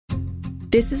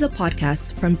This is a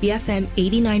podcast from BFM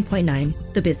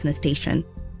 89.9, the business station.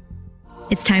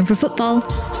 It's time for football.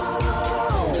 Salah.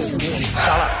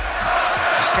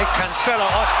 Escape Cancelo.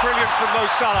 Oh, it's brilliant from Mo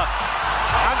Salah.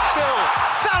 And still,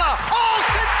 Salah. Oh,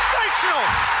 sensational!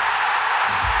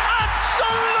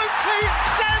 Absolutely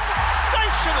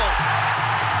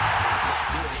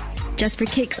sensational! Just for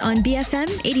Kicks on BFM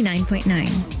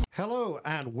 89.9. Hello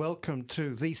and welcome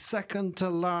to the second to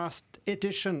last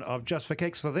edition of Just for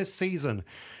Kicks for this season.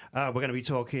 We're going to be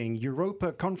talking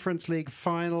Europa Conference League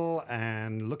final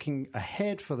and looking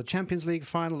ahead for the Champions League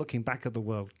final, looking back at the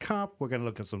World Cup. We're going to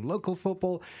look at some local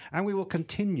football, and we will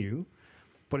continue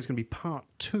what is going to be part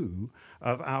two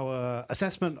of our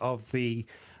assessment of the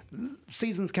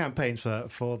season's campaigns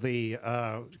for the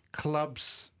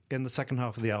clubs in the second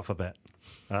half of the alphabet.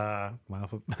 My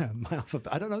alphabet.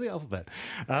 I don't know the alphabet.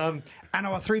 And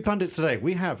our three pundits today,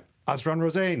 we have Azran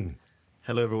Rozain.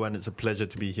 Hello, everyone. It's a pleasure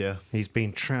to be here. He's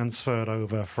been transferred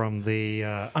over from the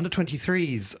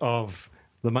under-23s of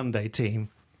the Monday team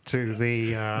to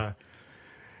the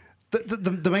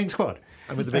main squad.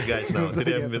 I'm with the big guys now.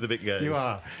 Today I'm with the big guys. You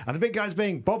are. And the big guys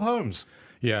being Bob Holmes.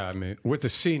 Yeah, I mean, with the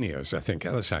seniors, I think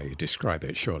that's how you describe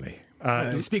it, surely.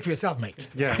 Speak for yourself, mate.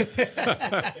 Yeah.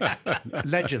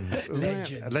 Legends.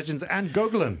 Legends. And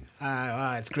Gogolin.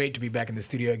 It's great to be back in the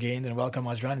studio again. And welcome,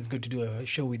 Azran. It's good to do a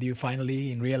show with you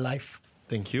finally in real life.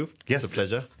 Thank you. Yes. It's a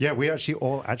pleasure. Yeah, we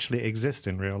all exist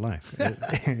in real life.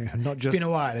 Not just.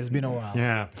 It's been a while.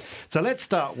 Yeah. So let's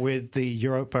start with the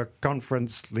Europa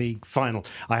Conference League final.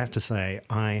 I have to say,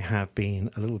 I have been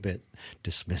a little bit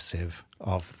dismissive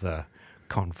of the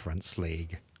Conference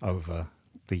League over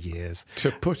the years.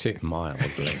 To put it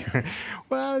mildly.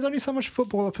 Well, there's only so much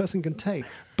football a person can take.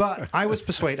 But I was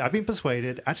persuaded. I've been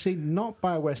persuaded, actually not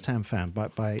by a West Ham fan,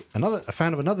 but by a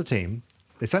fan of another team.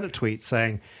 They sent a tweet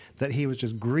saying that he was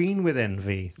just green with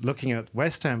envy looking at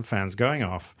West Ham fans going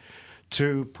off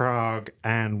to Prague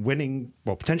and winning,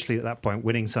 well, potentially at that point,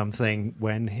 winning something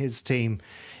when his team...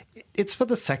 It's for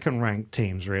the second-ranked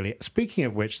teams, really. Speaking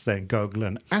of which, then,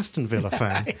 Gogolin, Aston Villa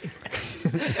fan.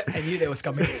 I knew that was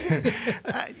coming.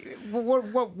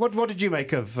 What did you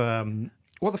make of, the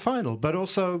final, but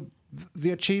also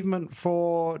the achievement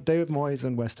for David Moyes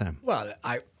and West Ham? Well,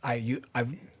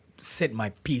 I've said my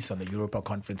piece on the Europa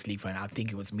Conference League final. I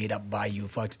think it was made up by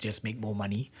UEFA to just make more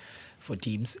money for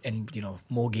teams and,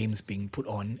 more games being put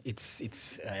on.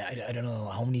 I don't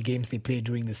know how many games they play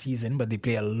during the season, but they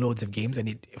play loads of games and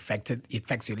it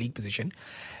affects your league position,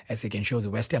 as it can show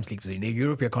the West Ham's league position. They're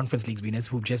European Conference League winners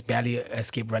who just barely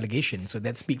escaped relegation. So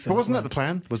that speaks. But wasn't that the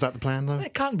plan? Was that the plan, though?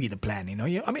 It can't be the plan,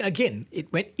 I mean, again,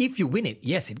 if you win it,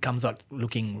 yes, it comes out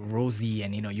looking rosy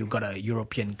and, you've got a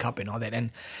European Cup and all that. And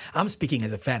I'm speaking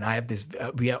as a fan. I have this,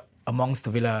 we are amongst the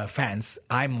Villa fans.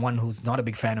 I'm one who's not a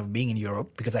big fan of being in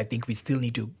Europe because I think we still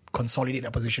need to consolidate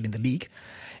our position in the league.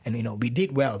 And, we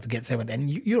did well to get seventh. And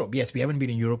Europe, yes, we haven't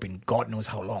been in Europe in God knows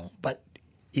how long. But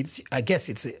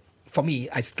for me,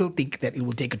 I still think that it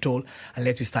will take a toll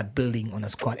unless we start building on a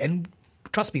squad. And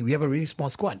trust me, we have a really small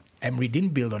squad. Emery didn't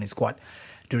build on his squad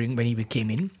when he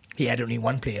came in. He had only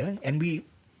one player. And we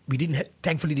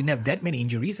thankfully didn't have that many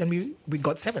injuries. And we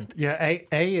got seventh. Yeah, A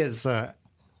is...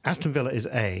 Aston Villa is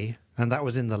A, and that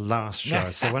was in the last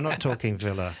show, so we're not talking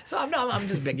Villa. So I'm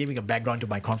just giving a background to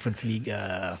my Conference League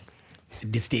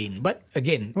disdain. But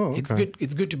again, It's good.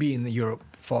 It's good to be in Europe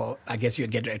for. I guess you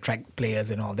get to attract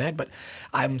players and all that. But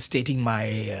I'm stating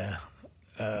my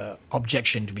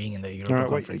objection to being in the Europa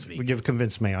Conference League. You've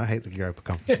convinced me. I hate the Europa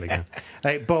Conference League.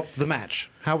 Hey, Bob, the match.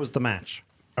 How was the match?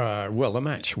 Well, the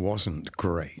match wasn't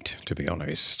great, to be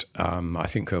honest. I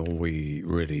think all we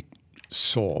really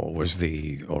saw was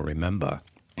the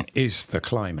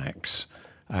climax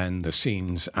and the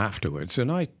scenes afterwards. And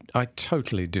I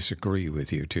totally disagree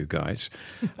with you two guys.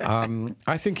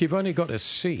 I think you've only got to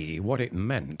see what it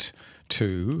meant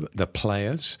to the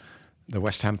players, the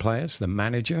West Ham players, the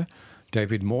manager,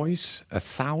 David Moyes,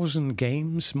 1,000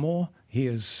 games more he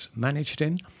has managed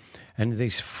in. And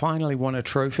he's finally won a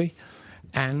trophy.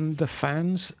 And the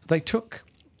fans, they took...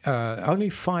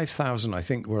 only 5,000, I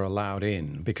think, were allowed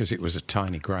in because it was a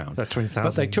tiny ground. 20,000.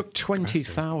 But they took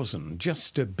 20,000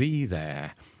 just to be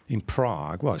there in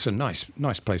Prague. Well, it's a nice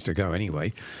place to go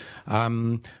anyway.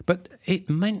 But it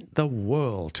meant the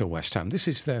world to West Ham. This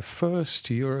is their first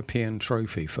European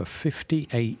trophy for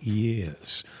 58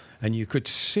 years. And you could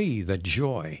see the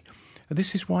joy.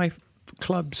 This is why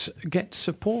clubs get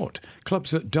support.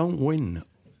 Clubs that don't win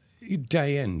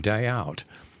day in, day out,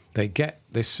 they get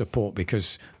this support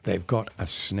because they've got a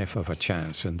sniff of a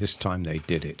chance, and this time they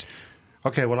did it.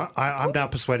 Okay, well, I'm now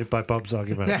persuaded by Bob's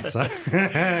argument. So.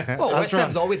 Well, West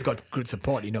Ham's always got good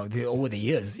support, over the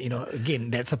years.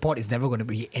 Again, that support is never going to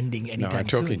be ending anytime No, I'm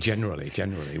talking soon.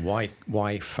 generally.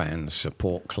 Why fans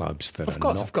support clubs that Of are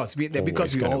course, not because we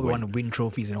always all gonna want to win. win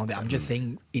trophies and all that. I'm just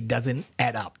saying it doesn't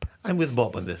add up. I'm with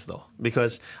Bob on this though,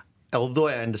 because although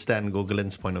I understand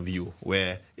Gogelin's point of view,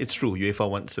 where it's true, UEFA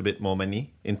wants a bit more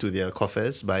money into their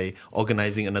coffers by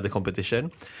organising another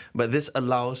competition, but this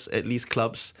allows at least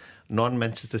clubs,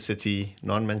 non-Manchester City,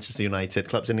 non-Manchester United,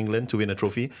 clubs in England to win a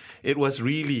trophy. It was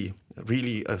really,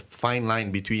 really a fine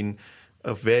line between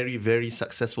a very, very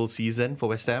successful season for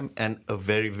West Ham and a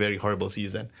very, very horrible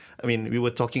season. I mean, we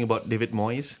were talking about David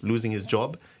Moyes losing his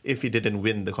job if he didn't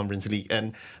win the Conference League.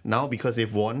 And now, because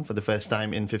they've won for the first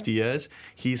time in 50 years,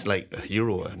 he's like a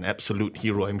hero, an absolute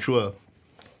hero. I'm sure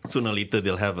sooner or later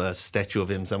they'll have a statue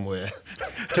of him somewhere.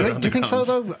 Do you think so,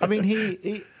 though? I mean,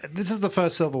 he this is the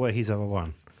first silverware he's ever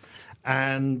won.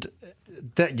 And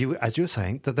that as you were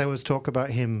saying, that there was talk about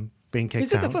him being kicked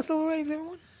Is it out. the first silverware he's ever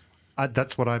won?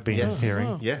 That's what I've been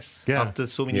hearing. Yes. Yeah. After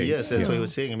so many years, that's what he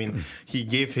was saying. I mean, he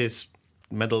gave his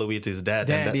medal away to his dad,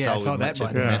 and that's I how saw that much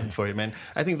it one. meant for him. And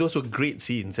I think those were great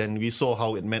scenes, and we saw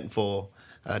how it meant for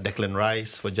Declan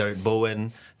Rice, for Jared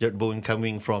Bowen. Jared Bowen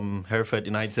coming from Hereford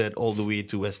United all the way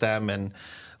to West Ham and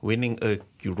winning a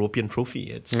European trophy.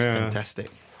 It's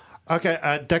fantastic. Okay,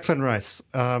 Declan Rice,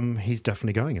 he's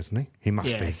definitely going, isn't he? He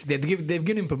must be. Yes, they've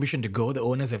given him permission to go. The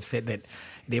owners have said that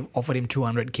they've offered him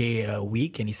 200k a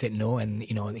week, and he said no. And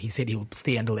he said he'll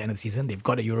stay until the end of the season. They've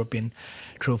got a European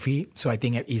trophy, so I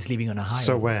think he's leaving on a high.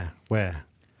 So where?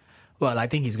 Well, I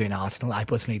think he's going to Arsenal. I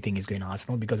personally think he's going to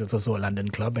Arsenal because it's also a London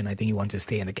club, and I think he wants to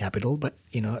stay in the capital. But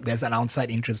there's an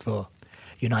outside interest for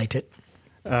United.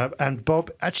 And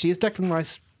Bob, actually, is Declan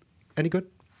Rice any good?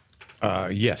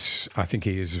 Yes, I think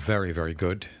he is very, very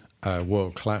good.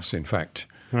 World class, in fact.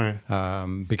 Right.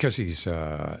 Because he's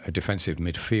a defensive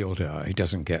midfielder, he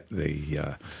doesn't get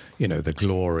the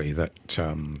glory that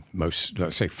most,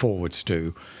 let's say, forwards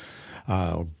do.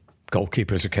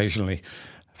 Goalkeepers occasionally,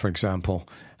 for example.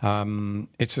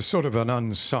 It's a sort of an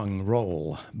unsung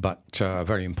role, but a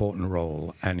very important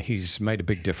role. And he's made a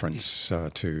big difference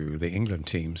to the England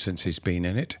team since he's been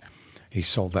in it. He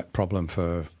solved that problem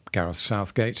for Gareth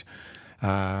Southgate.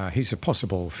 He's a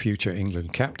possible future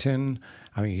England captain.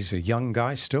 I mean, he's a young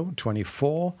guy still,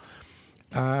 24.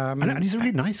 And he's a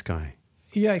really nice guy.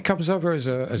 Yeah, he comes over as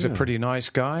a pretty nice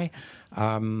guy.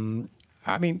 I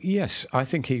mean, yes, I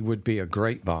think he would be a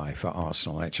great buy for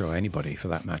Arsenal, actually, or anybody for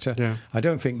that matter. Yeah. I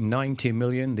don't think 90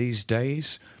 million these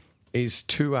days is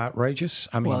too outrageous.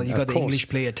 I mean, Well, you got the English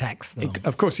player tax. Though.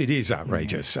 Of course, it is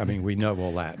outrageous. I mean, we know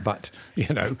all that, but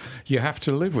you have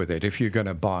to live with it. If you're going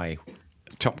to buy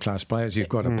top-class players, you've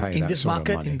got to pay In that this sort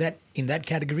market, of money. in that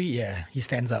category, he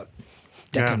stands out.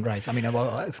 Declan Rice. I mean,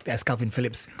 as Calvin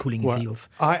Phillips cooling his heels.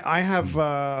 I have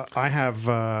got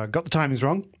the timings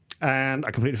wrong, and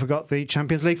I completely forgot the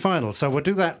Champions League final. So we'll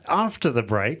do that after the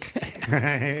break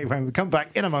when we come back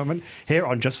in a moment here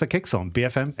on Just for Kicks on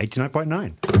BFM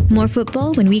 89.9. More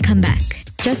football when we come back.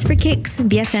 Just for Kicks,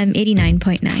 BFM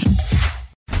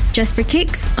 89.9. Just for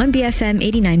Kicks on BFM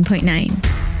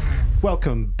 89.9.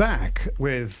 Welcome back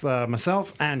with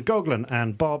myself and Gogolin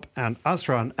and Bob and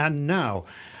Asran. And now,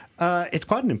 it's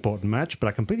quite an important match, but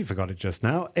I completely forgot it just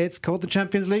now. It's called the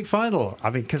Champions League final. I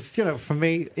mean, because, for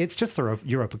me, it's just the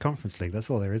Europa Conference League. That's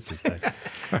all there is these days.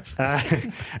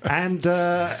 And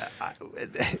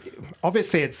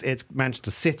obviously, it's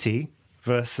Manchester City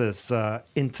versus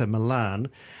Inter Milan.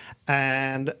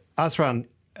 And Asran,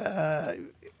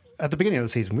 at the beginning of the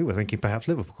season, we were thinking perhaps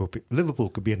Liverpool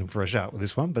could be in for a shout with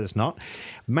this one, but it's not.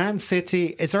 Man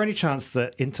City, is there any chance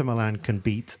that Inter Milan can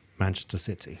beat Manchester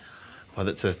City? Well,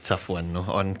 that's a tough one. No?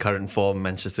 On current form,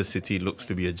 Manchester City looks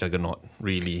to be a juggernaut,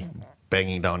 really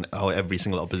banging down every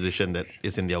single opposition that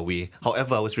is in their way.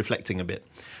 However, I was reflecting a bit,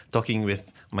 talking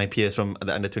with my peers from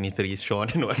the under-23s, Sean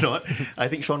and whatnot. I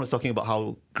think Sean was talking about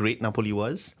how great Napoli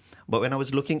was. But when I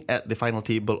was looking at the final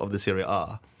table of the Serie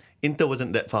A, Inter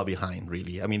wasn't that far behind,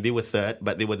 really. I mean, they were third,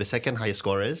 but they were the second highest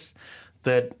scorers,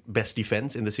 third best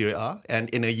defense in the Serie A. And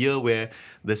in a year where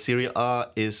the Serie A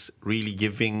is really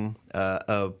giving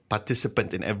a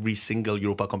participant in every single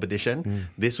Europa competition,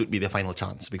 this would be their final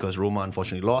chance because Roma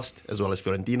unfortunately lost, as well as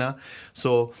Fiorentina.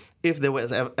 So if there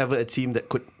was ever a team that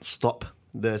could stop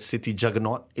the City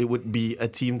juggernaut, it would be a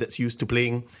team that's used to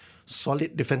playing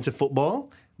solid defensive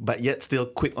football, but yet still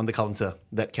quick on the counter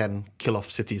that can kill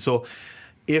off City. So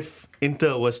if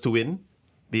Inter was to win,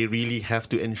 they really have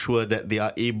to ensure that they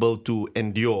are able to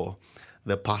endure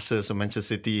the passes of Manchester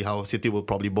City, how City will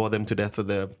probably bore them to death for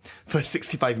the first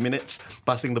 65 minutes,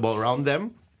 passing the ball around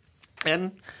them.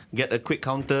 And get a quick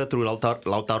counter through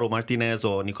Lautaro Martinez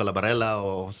or Nicola Barella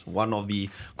or one of the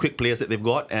quick players that they've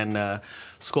got and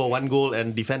score one goal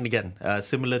and defend again.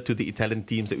 Similar to the Italian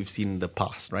teams that we've seen in the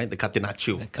past, right? The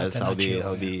Catenaccio, that's how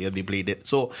they played it.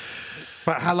 So,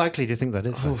 but how likely do you think that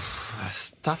is?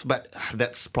 It's tough, but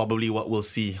that's probably what we'll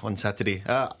see on Saturday.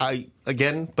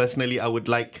 Personally, I would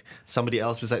like somebody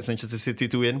else besides Manchester City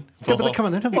to win. Yeah, but come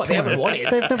on, they haven't won it.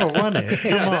 They've never won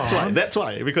it. That's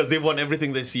why, because they've won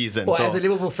everything this season. Well, so as a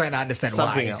Liverpool fan, I understand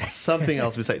something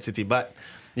else besides City. But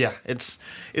yeah, it's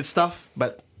tough.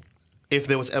 But if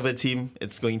there was ever a team,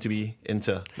 it's going to be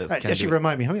Inter. Actually,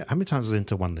 remind me, how many times has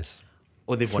Inter won this?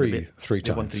 Oh, they've won a bit. Three times.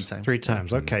 They've won 3 times. 3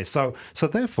 times. Okay, so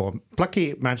therefore,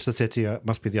 plucky Manchester City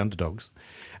must be the underdogs,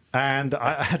 and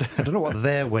I don't know what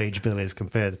their wage bill is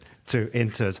compared to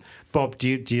Inter's. Bob, do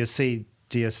you see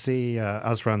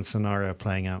Azran's scenario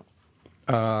playing out?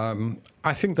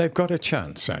 I think they've got a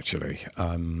chance, actually.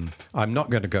 I'm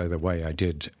not going to go the way I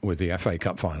did with the FA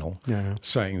Cup final,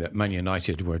 saying that Man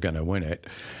United were going to win it.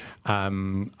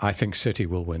 I think City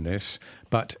will win this,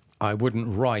 but I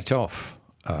wouldn't write off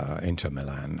Inter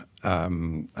Milan.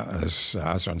 As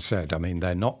Azran said, I mean,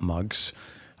 they're not mugs.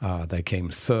 They came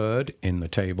third in the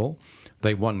table.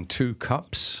 They won 2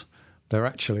 cups. They're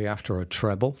actually after a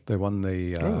treble. They won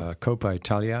the Coppa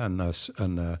Italia and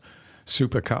the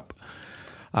Super Cup.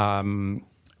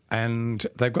 And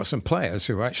they've got some players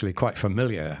who are actually quite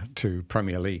familiar to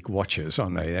Premier League watchers,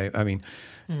 aren't they? I mean,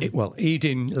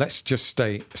 let's just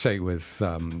say with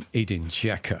Edin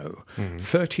Dzeko,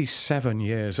 37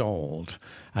 years old,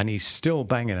 and he's still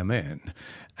banging them in.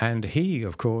 And he,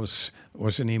 of course,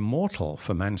 was an immortal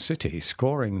for Man City,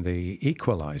 scoring the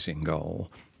equalising goal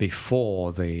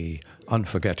before the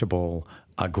unforgettable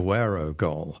Aguero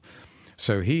goal.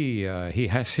 So he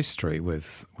has history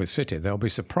with City. They'll be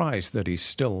surprised that he's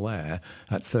still there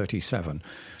at 37.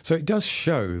 So it does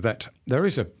show that there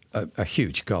is a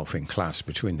huge gulf in class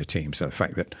between the teams. So the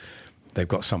fact that they've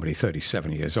got somebody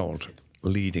 37 years old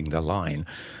leading the line.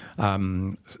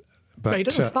 But he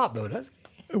doesn't start, though, does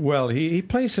he? Well, he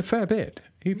plays a fair bit.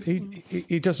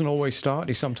 He doesn't always start.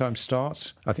 He sometimes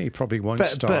starts. I think he probably won't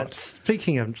start. But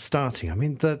speaking of starting, I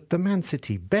mean, the Man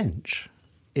City bench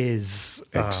is...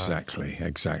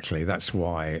 Exactly. That's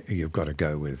why you've got to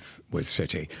go with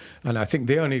City. And I think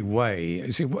the only way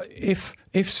is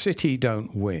if City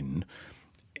don't win,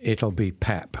 it'll be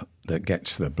Pep that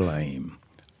gets the blame.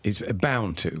 He's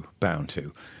bound to.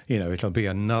 You know, it'll be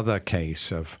another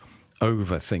case of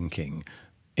overthinking.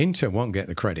 Inter won't get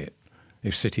the credit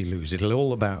if City lose. It'll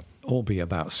all be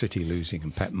about City losing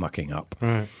and Pep mucking up.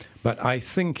 Right. But I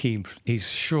think he's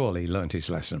surely learnt his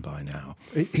lesson by now.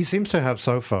 He seems to have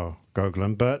so far,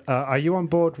 Goglan. But are you on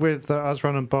board with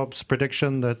Azran and Bob's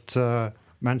prediction that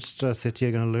Manchester City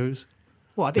are going to lose?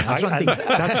 Well, I think Azran thinks...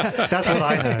 That's what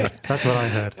I heard. That's what I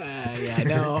heard. Yeah,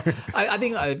 no. I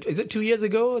think, is it 2 years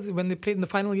ago when they played in the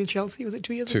final against Chelsea? Was it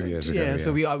 2 years ago? 2 years ago, yeah.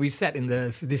 So we sat in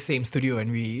this same studio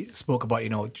and we spoke about,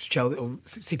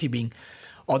 City being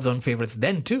odds-on favourites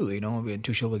then too, when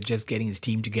Tuchel was just getting his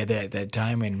team together at that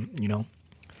time and,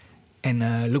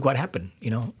 look what happened,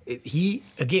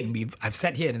 I've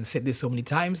sat here and said this so many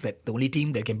times that the only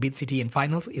team that can beat City in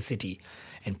finals is City.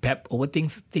 And Pep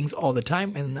overthinks things all the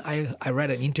time. And I read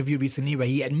an interview recently where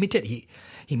he admitted he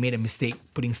made a mistake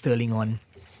putting Sterling on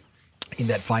in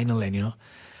that final. And,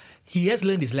 he has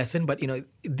learned his lesson. But,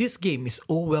 this game is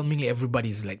overwhelmingly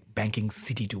everybody's like banking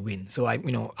City to win. So,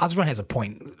 Azran has a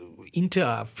point. Inter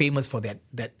are famous for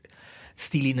that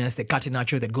steeliness, the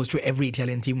catenaccio that goes through every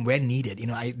Italian team when needed.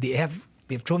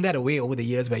 They've thrown that away over the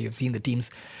years where you've seen the teams,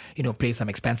 play some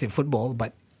expansive football.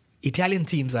 But Italian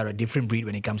teams are a different breed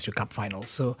when it comes to cup finals.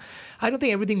 So I don't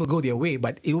think everything will go their way,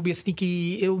 but it will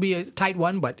be a tight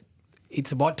one, but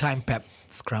it's about time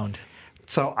Pep's crowned.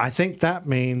 So I think that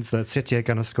means that City are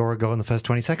going to score a goal in the first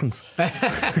 20 seconds. And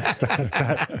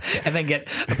then get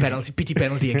a pity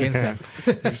penalty against them.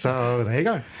 So there you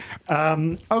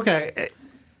go. Okay.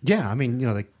 Yeah, I mean,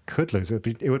 they could lose.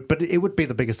 But it would be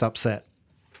the biggest upset.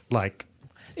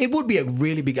 It would be a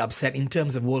really big upset in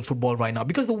terms of world football right now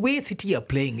because the way City are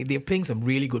playing, they're playing some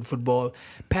really good football.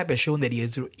 Pep has shown that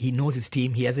he knows his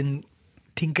team. He hasn't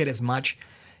tinkered as much.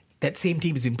 That same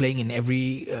team has been playing in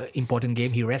every important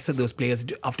game. He rested those players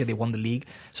after they won the league.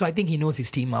 So I think he knows his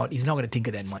team out. He's not going to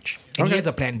tinker that much. And he has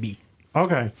a plan B.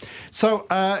 Okay. So,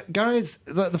 guys,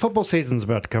 the football season's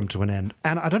about to come to an end.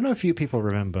 And I don't know if you people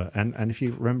remember, and if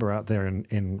you remember out there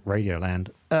in Radioland,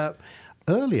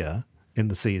 earlier in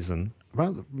the season,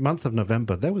 about the month of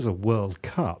November, there was a World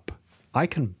Cup. I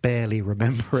can barely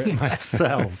remember it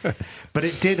myself, but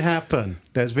it did happen.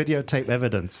 There's videotape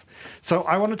evidence. So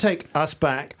I want to take us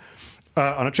back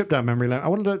on a trip down memory lane, I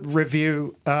wanted to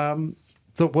review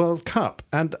the World Cup.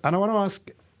 And I want to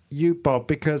ask you, Bob,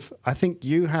 because I think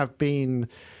you have been...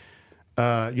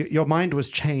 your mind was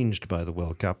changed by the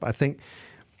World Cup. I think...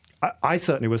 I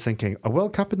certainly was thinking, a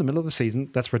World Cup in the middle of the season,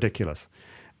 that's ridiculous.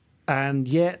 And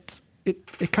yet,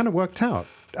 it kind of worked out.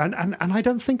 And I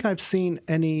don't think I've seen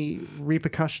any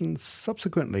repercussions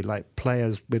subsequently, like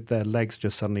players with their legs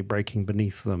just suddenly breaking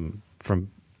beneath them from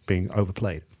being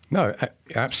overplayed. No,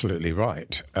 absolutely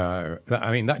right.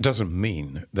 I mean, that doesn't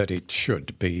mean that it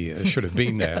should have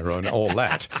been there and all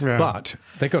that. Yeah. But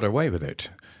they got away with it.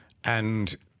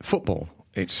 And football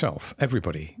itself,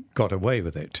 everybody got away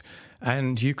with it.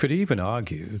 And you could even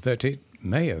argue that it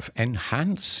may have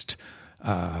enhanced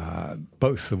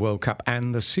both the World Cup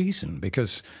and the season,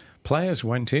 because players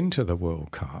went into the World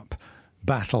Cup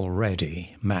battle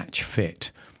ready, match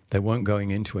fit. They weren't going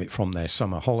into it from their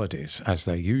summer holidays, as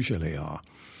they usually are.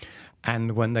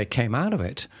 And when they came out of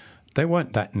it, they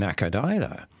weren't that knackered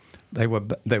either.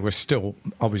 They were still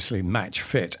obviously match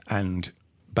fit and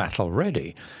battle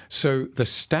ready. So the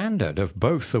standard of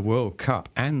both the World Cup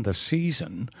and the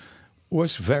season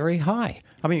was very high.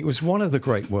 I mean, it was one of the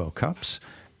great World Cups,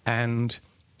 and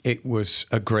it was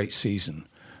a great season.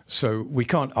 So we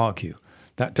can't argue.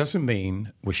 That doesn't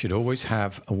mean we should always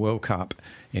have a World Cup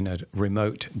in a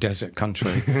remote desert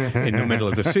country in the middle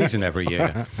of the season every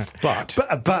year. But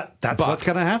that's what's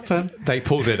going to happen. They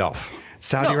pulled it off.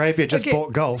 Saudi Arabia just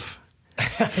bought golf.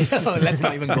 No, let's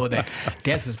not even go there.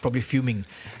 Des is probably fuming.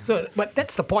 So, but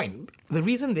that's the point. The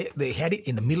reason they had it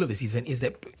in the middle of the season is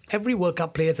that every World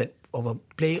Cup players that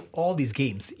play all these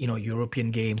games,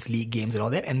 European games, league games and all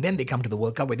that, and then they come to the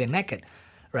World Cup where they're knackered,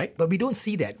 right? But we don't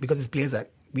see that because these players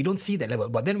we don't see that level.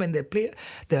 But then when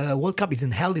the World Cup is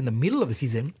held in the middle of the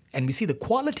season and we see the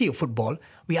quality of football,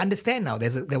 we understand now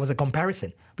there was a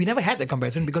comparison. We never had that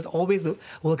comparison because always the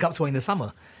World Cups were in the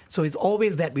summer. So it's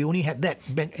always that. We only had that.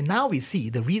 And now we see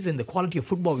the quality of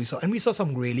football we saw. And we saw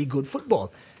some really good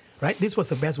football, right? This was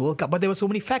the best World Cup. But there were so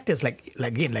many factors, like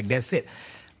Des said.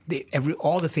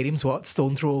 All the stadiums were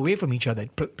stone throw away from each other.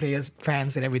 Players,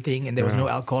 fans and everything, and there was no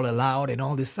alcohol allowed and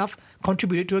all this stuff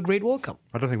contributed to a great World Cup.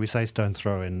 I don't think we say stone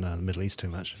throw in the Middle East too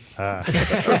much. But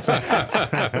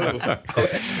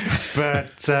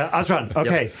Azran,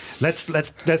 okay, yep.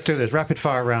 Let's do this. Rapid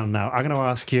fire round now. I'm going to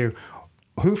ask you,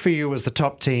 who for you was the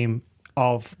top team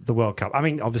of the World Cup? I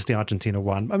mean, obviously Argentina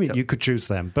won. I mean, you could choose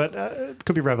them, but it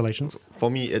could be revelations. For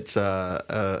me, it's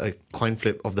a coin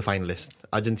flip of the finalists.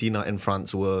 Argentina and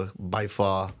France were by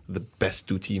far the best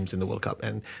two teams in the World Cup,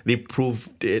 and they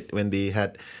proved it when they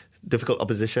had difficult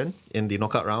opposition in the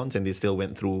knockout rounds, and they still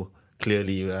went through.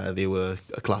 Clearly, they were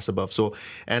a class above. So,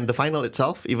 and the final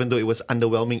itself, even though it was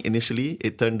underwhelming initially,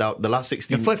 it turned out the last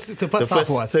 16, the first half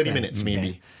was 30 minutes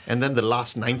maybe, and then the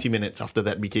last 90 minutes after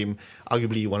that became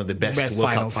arguably one of the best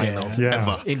World Cup finals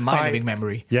ever in my living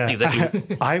memory. Yeah,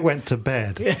 exactly. I went to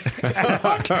bed. Get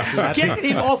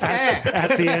him off air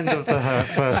at the end of the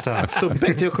first half. So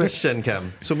back to your question,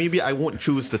 Cam. So maybe I won't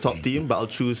choose the top team, but I'll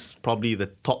choose probably the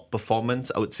top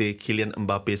performance. I would say Kylian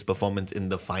Mbappe's performance in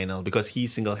the final, because he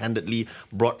single-handedly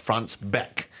brought France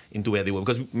back into where they were,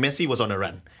 because Messi was on a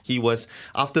run. He was,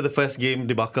 after the first game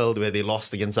debacle where they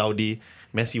lost against Saudi,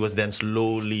 Messi was then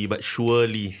slowly but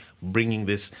surely bringing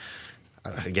this,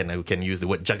 again, I can use the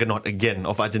word juggernaut again,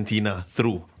 of Argentina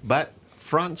through. But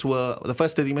France were, the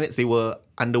first 30 minutes, they were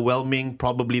underwhelming.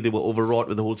 Probably they were overwrought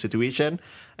with the whole situation.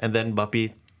 And then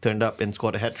Mbappe turned up and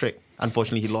scored a hat-trick.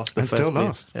 Unfortunately, he lost the first still game.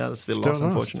 lost. Yeah, still lost,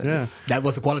 unfortunately. Yeah. That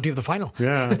was the quality of the final.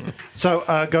 Yeah. So,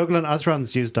 Gogol and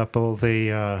Azran's used up all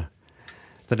the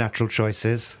natural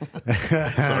choices.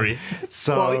 Sorry.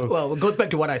 So, well, it goes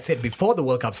back to what I said before the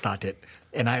World Cup started,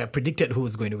 and I predicted who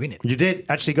was going to win it. You did.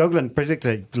 Actually, Gogol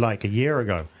predicted it like a year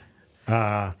ago.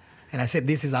 And I said,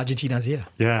 this is Argentina's year.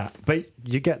 Yeah, but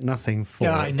you get nothing for it.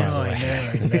 I know.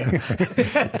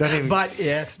 Don't even... But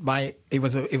yes, it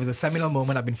was a seminal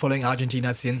moment. I've been following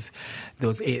Argentina since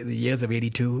the years of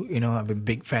 '82. I've been a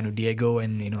big fan of Diego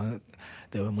and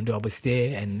the Mundo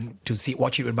Abuste, and to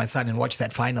watch it with my son and watch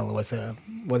that final was a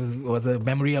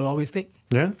memory I'll always take.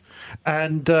 Yeah,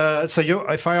 and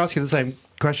if I ask you the same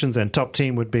questions, then top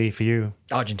team would be for you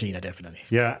Argentina, definitely.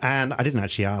 Yeah, and I didn't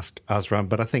actually ask Azran,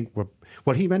 but I think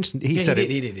he mentioned he said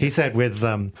he said with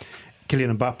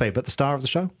Kylian Mbappe, but the star of the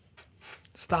show.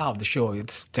 Star of the show,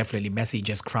 it's definitely Messi.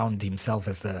 Just crowned himself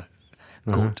as the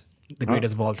GOAT, the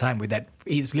greatest of all time. With that,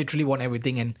 he's literally won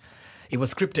everything, and it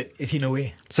was scripted in a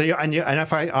way. So and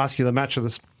if I ask you the match of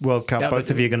this World Cup,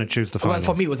 both of you are going to choose the final. Well,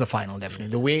 for me, it was the final, definitely.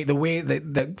 The way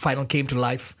the final came to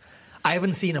life. I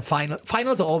haven't seen a final.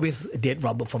 Finals are always a dead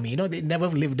rubber for me. They never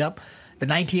lived up. The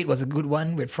 98 was a good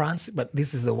one with France, but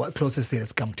this is the closest it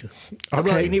has come to. Okay.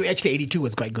 Well, anyway, actually, 82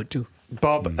 was quite good too.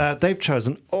 Bob, they've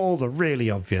chosen all the really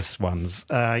obvious ones.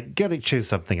 Got to choose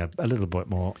something a little bit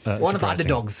more One of the surprising.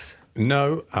 underdogs.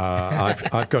 No,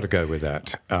 I've got to go with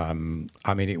that. I mean,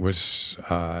 it was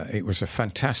a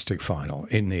fantastic final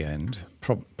in the end.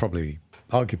 Probably,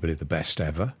 arguably, the best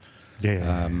ever.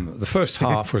 Yeah. The first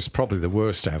half was probably the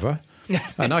worst ever,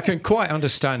 and I can quite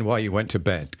understand why you went to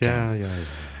bed. Ken. Yeah.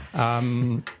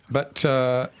 But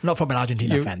Not from an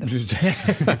Argentina fan,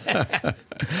 though.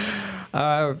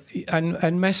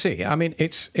 and Messi. I mean,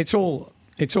 it's all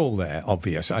there,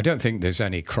 obvious. I don't think there's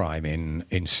any crime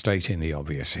in stating the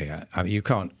obvious here. I mean, you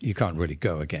can't really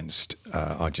go against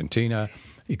Argentina.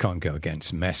 You can't go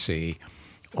against Messi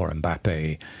or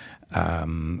Mbappe.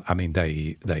 I mean,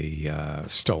 they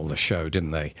stole the show,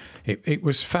 didn't they? It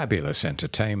was fabulous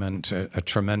entertainment, a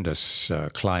tremendous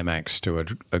climax to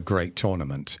a great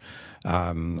tournament,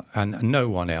 and no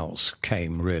one else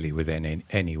came really within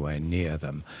anywhere near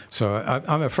them. So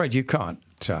I'm afraid you can't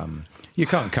come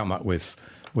up with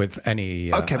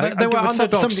any. Okay, but there were but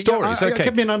underdog stories. It Okay,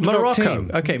 could be an underdog Morocco.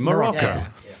 team. Okay, Morocco. Yeah.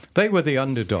 They were the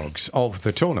underdogs of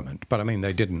the tournament, but I mean,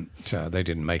 they didn't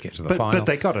make it to the final. But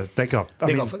they got it. They got the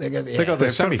They got the they've got it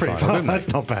pretty semi-final, far. didn't they? That's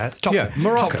not bad. Top,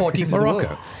 Morocco. top 4 teams in the Morocco.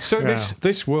 world. So Yeah.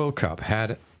 this World Cup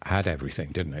had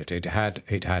everything, didn't it? It had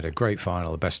a great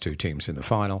final, the best 2 teams in the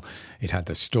final. It had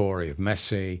the story of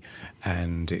Messi,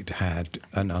 and it had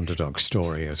an underdog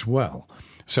story as well.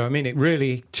 So I mean, it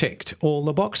really ticked all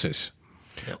the boxes.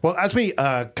 Well, as we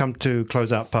come to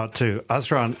close out part 2,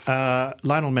 Azran,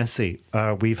 Lionel Messi,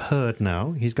 we've heard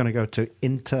now he's going to go to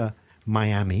Inter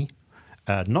Miami,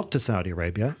 not to Saudi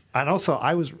Arabia. And also,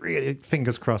 I was really,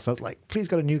 fingers crossed, I was like, please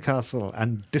go to Newcastle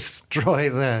and destroy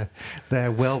their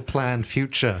well-planned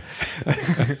future.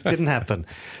 Didn't happen.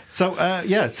 So,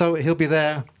 so he'll be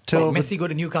there till... Messi go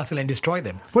to Newcastle and destroy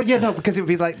them. Well, yeah, no, because it would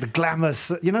be like the glamour,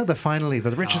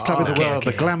 the richest club in the world,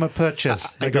 the glamour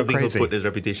purchase. I They go don't think crazy. he'll put his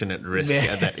reputation at risk Yeah.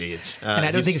 at that age. And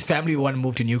I don't think his family will want to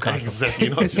move to Newcastle. Exactly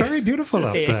not. It's very beautiful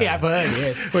up there. Yeah, I've heard,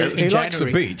 yes. He likes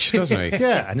the beach, doesn't he?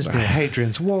 Yeah, and it's near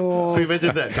Hadrian's Wall. So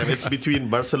imagine that. It's between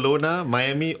Barcelona,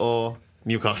 Miami, or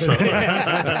Newcastle.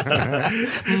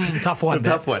 Tough one.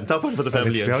 Tough one for the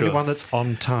family. It's the I'm only sure. one that's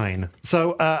on time.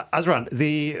 So, Azran,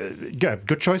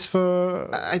 good choice for...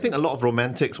 I think a lot of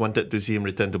romantics wanted to see him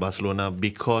return to Barcelona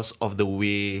because of the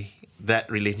way that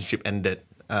relationship ended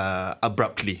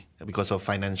abruptly because of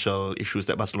financial issues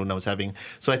that Barcelona was having.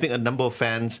 So I think a number of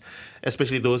fans,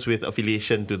 especially those with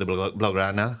affiliation to the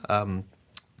Blaugrana,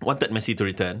 wanted Messi to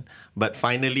return. But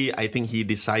finally, I think he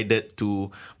decided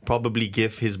to probably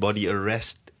give his body a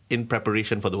rest in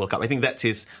preparation for the World Cup. I think that's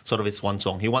his swan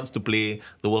song. He wants to play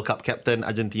the World Cup captain,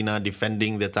 Argentina,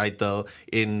 defending the title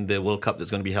in the World Cup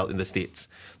that's going to be held in the States.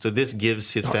 So this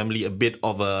gives his family a bit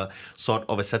of a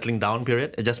settling down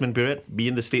period, adjustment period, be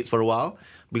in the States for a while,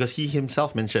 because he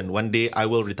himself mentioned, one day I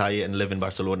will retire and live in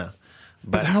Barcelona.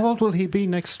 But how old will he be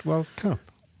next World Cup?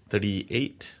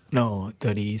 38? No,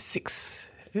 36.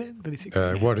 Yeah,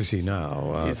 36. What is he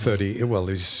now? 30. Well,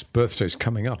 his birthday's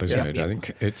coming up, isn't it? I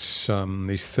think it's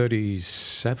he's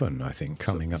 37. I think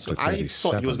coming up to 37. I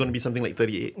thought he was going to be something like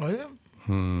 38. Oh, yeah.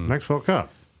 Next World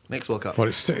Cup? Next World Cup. Well,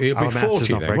 he'll be Our maths is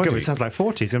 40 not then, very won't good. he? It sounds like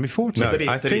 40. He's going to be 40. No, 30,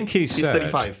 I think he's said-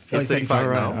 35. He's 35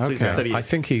 now. right, So he's okay. 38. I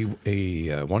think he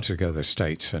wanted to go to the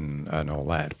States and all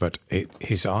that, but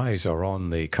his eyes are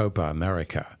on the Copa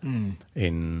America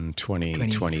in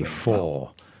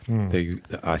 2024.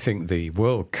 I think the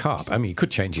World Cup, I mean, he could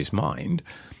change his mind,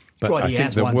 but Well, I he think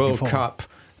has the once World before. Cup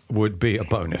would be a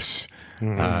bonus.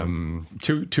 2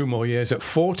 more years at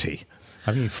 40.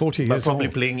 I mean, 40 But years probably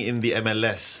old. playing in the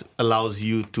MLS allows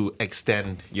you to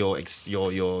extend your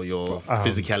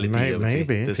physicality, I would say,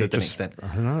 maybe. to a He certain just- extent.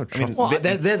 I don't know. Well,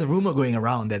 there's a rumor going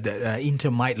around that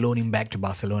Inter might loan him back to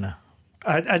Barcelona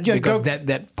because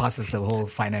that passes the whole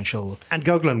financial. And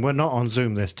Goglan, we're not on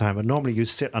Zoom this time, but normally you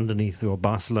sit underneath your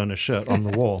Barcelona shirt on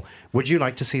the wall. Would you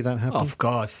like to see that happen? Of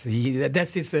course,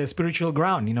 that's his spiritual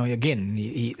ground. You know, again,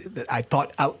 I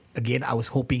thought I was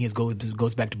hoping he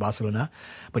goes back to Barcelona,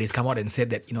 but he's come out and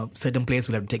said that certain players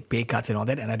will have to take pay cuts and all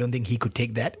that, and I don't think he could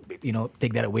take that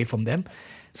away from them.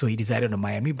 So he decided on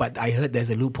Miami, but I heard there's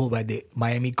a loophole where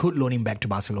Miami could loan him back to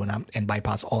Barcelona and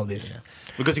bypass all this. Yeah.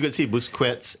 Because you could see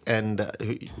Busquets and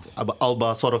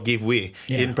Alba sort of gave way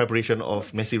in preparation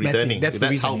of Messi returning. that's the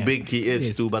reason, how big he is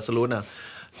Yes. to Barcelona.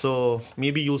 So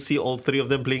maybe you'll see all three of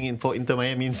them playing for Inter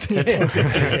Miami instead.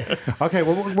 Okay,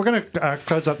 well, we're going to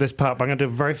close up this part, but I'm going to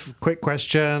do a very quick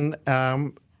question.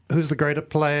 Who's the greater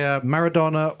player,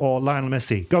 Maradona or Lionel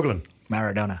Messi? Goglan.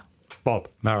 Maradona. Bob.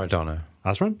 Maradona.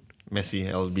 Azran?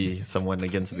 Messi. I'll be someone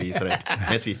against the threat.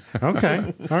 Messi.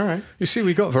 Okay, all right. You see,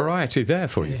 we got variety there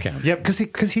for you, Cam. Yeah,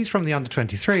 because he's from the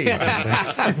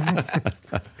under-23s.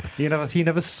 He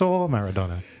never saw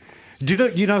Maradona.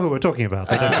 You know who we're talking about?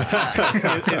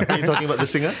 Are you talking about the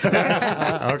singer?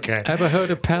 Okay. Ever heard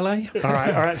of Pele? All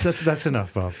right. So that's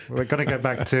enough, Bob. We're going to go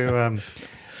back to.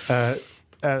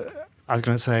 I was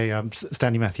going to say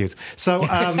Stanley Matthews. So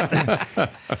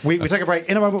we take a break.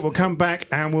 In a moment, we'll come back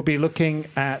and we'll be looking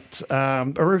at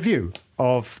a review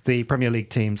of the Premier League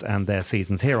teams and their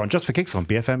seasons here on Just for Kicks on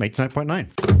BFM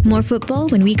 89.9. More football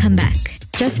when we come back.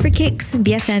 Just for Kicks,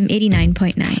 BFM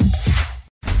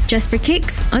 89.9. Just for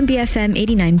Kicks on BFM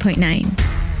 89.9.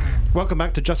 Welcome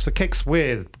back to Just for Kicks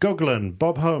with Gogolin,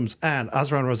 Bob Holmes and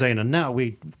Azran Rozaine. And now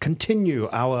we continue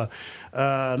our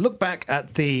look back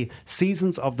at the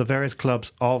seasons of the various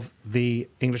clubs of the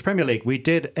English Premier League. We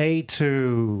did A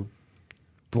to...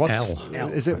 L.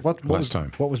 Is it what Last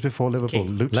time. What was before Liverpool?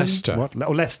 Luton? Leicester.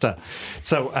 Leicester.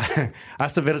 So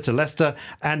Aston Villa to Leicester,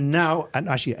 and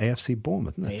actually AFC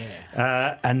Bournemouth. Isn't it?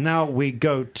 Yeah. And now we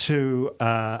go to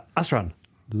Asran,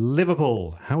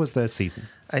 Liverpool. How was their season?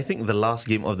 I think the last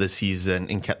game of the season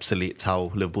encapsulates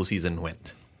how Liverpool season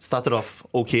went. Started off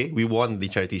okay. We won the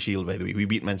Charity Shield, by the way. We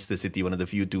beat Manchester City, one of the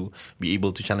few to be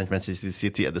able to challenge Manchester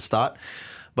City at the start.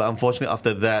 But unfortunately,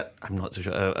 after that, I'm not so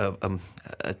sure.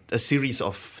 A series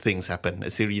of things happened, a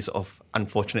series of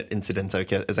unfortunate incidents,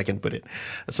 as I can put it.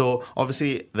 So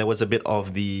obviously, there was a bit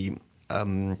of the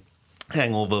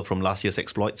hangover from last year's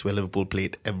exploits, where Liverpool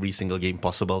played every single game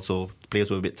possible. So players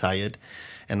were a bit tired.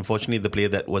 And unfortunately, the player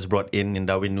that was brought in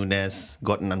Darwin Núñez,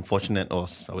 got an unfortunate, or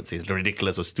I would say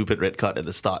ridiculous or stupid red card at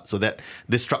the start. So that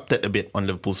disrupted a bit on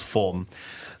Liverpool's form.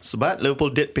 But Liverpool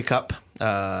did pick up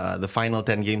the final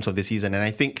 10 games of the season. And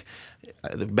I think,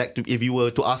 if you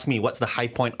were to ask me what's the high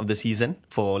point of the season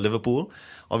for Liverpool,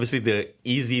 obviously the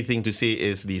easy thing to say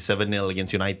is the 7-0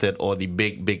 against United, or the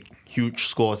big, huge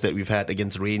scores that we've had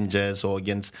against Rangers or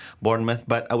against Bournemouth.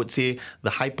 But I would say the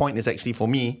high point is actually, for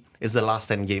me, is the last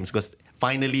 10 games.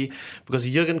 Because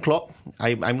Jurgen Klopp,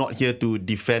 I'm not here to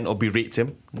defend or berate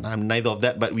him. I'm neither of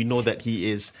that. But we know that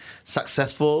he is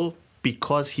successful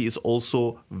because he is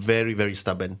also very, very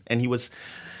stubborn. And he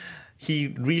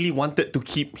really wanted to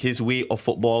keep his way of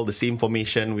football, the same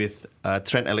formation with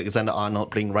Trent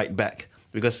Alexander-Arnold playing right back.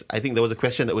 Because I think there was a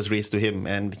question that was raised to him,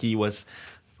 and he was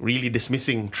really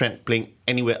dismissing Trent playing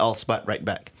anywhere else but right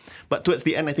back. But towards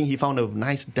the end, I think he found a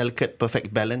nice, delicate,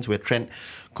 perfect balance where Trent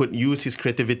could use his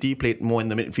creativity, played more in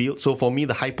the midfield. So for me,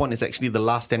 the high point is actually the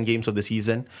last 10 games of the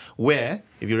season, where,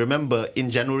 if you remember, in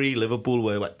January, Liverpool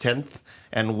were 10th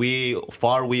and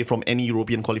far away from any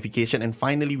European qualification. And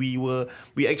finally,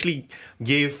 we actually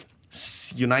gave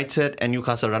United and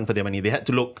Newcastle a run for their money. They had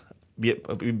to look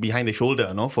behind the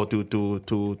shoulder,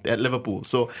 to at Liverpool.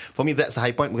 So for me, that's the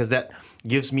high point, because that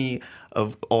gives me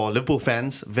or Liverpool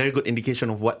fans very good indication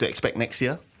of what to expect next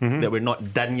year. That we're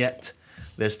not done yet.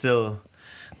 There's still,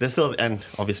 and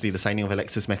obviously the signing of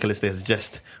Alexis McAllister has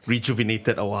just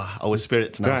rejuvenated our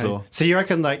spirits now. Right. So you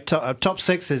reckon top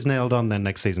 6 is nailed on then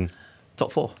next season?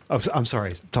 Top 4. Oh, I'm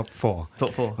sorry, top 4.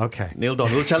 Top 4. Okay. Nailed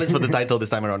on. We'll challenge for the title this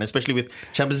time around, especially with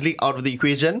Champions League out of the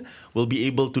equation. We'll be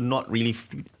able to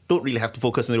don't really have to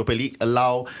focus on the Europa League,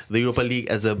 allow the Europa League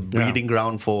as a breeding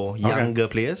ground for younger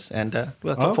players, and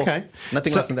top 4.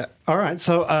 Nothing less than that. All right,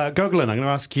 so Gogolin, I'm going to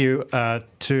ask you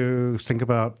to think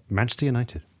about Manchester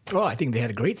United. Oh, I think they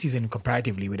had a great season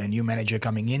comparatively, with a new manager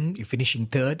coming in, you're finishing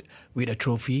third with a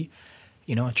trophy,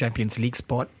 Champions League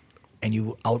spot, and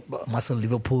you out-muscle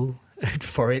Liverpool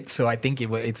for it. So I think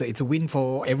it's a win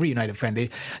for every United fan. They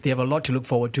have a lot to look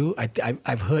forward to.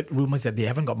 I've heard rumours that they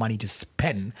haven't got money to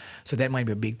spend, so that might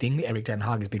be a big thing. Eric Ten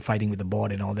Hag has been fighting with the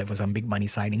board and all that for some big money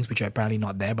signings, which are apparently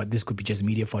not there, but this could be just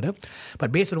media fodder.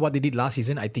 But based on what they did last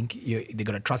season, I think they've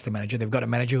got to trust the manager. They've got a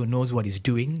manager who knows what he's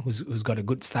doing, who's got a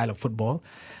good style of football.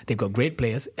 They've got great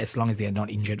players, as long as they are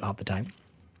not injured half the time.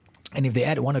 And if they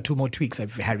add 1 or 2 more tweaks,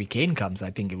 if Harry Kane comes,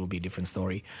 I think it will be a different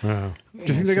story. Wow. Do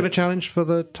you think they're going to challenge for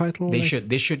the title? They should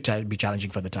be challenging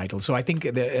for the title. So I think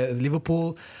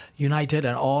Liverpool, United,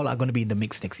 and all are going to be in the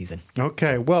mix next season.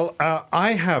 Okay. Well,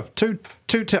 I have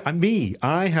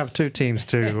I have 2 teams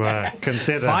to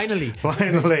consider. Finally,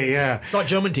 yeah. It's not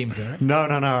German teams, though, right? No,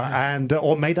 and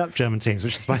or made-up German teams,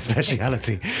 which is my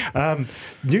speciality.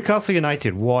 Newcastle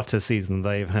United, what a season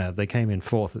they've had. They came in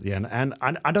 4th at the end, and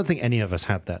I don't think any of us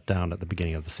had that down at the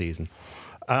beginning of the season.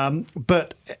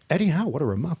 But Eddie Howe, what a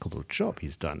remarkable job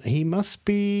he's done. He must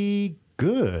be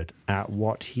good at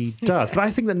what he does. But I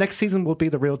think the next season will be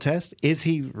the real test. Is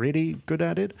he really good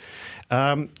at it?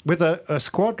 With a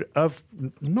squad of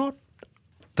not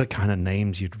the kind of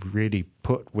names you'd really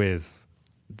put with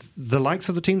the likes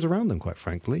of the teams around them, quite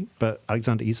frankly. But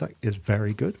Alexander Isak is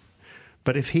very good.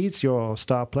 But if he's your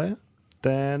star player,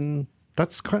 then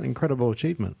that's quite an incredible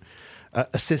achievement.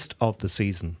 Assist of the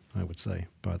season, I would say,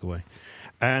 by the way.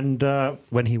 And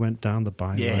when he went down the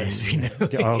bylane. Yes, we know.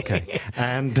 Yeah, okay.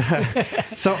 And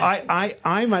so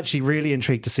I'm actually really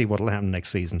intrigued to see what will happen next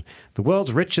season. The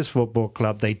world's richest football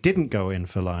club, they didn't go in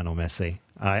for Lionel Messi.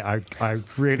 I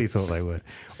really thought they would.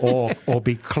 Or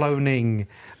be cloning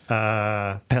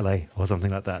Pele or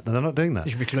something like that. They're not doing that.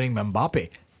 They should be cloning Mbappe.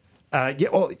 Yeah,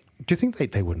 well, do you think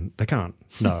they wouldn't? They can't.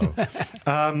 No.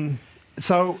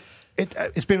 So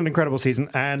it's been an incredible season,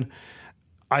 and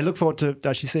I look forward to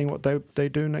actually seeing what they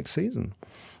do next season.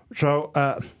 So,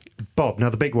 Bob, now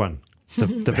the big one.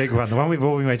 The big one, the one we've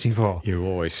all been waiting for. You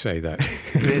always say that.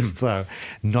 This, though,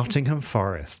 Nottingham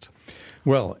Forest.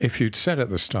 Well, if you'd said at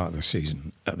the start of the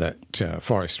season that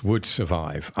Forest would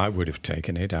survive, I would have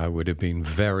taken it. I would have been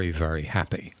very, very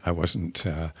happy. I wasn't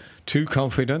too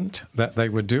confident that they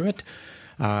would do it.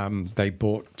 They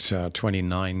bought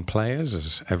 29 players,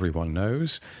 as everyone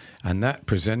knows, and that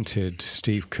presented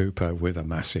Steve Cooper with a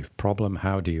massive problem.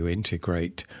 How do you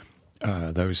integrate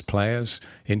those players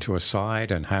into a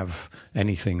side and have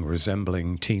anything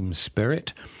resembling team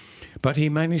spirit? But he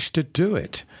managed to do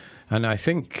it. And I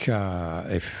think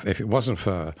if it wasn't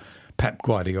for Pep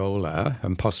Guardiola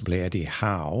and possibly Eddie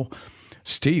Howe,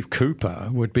 Steve Cooper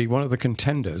would be one of the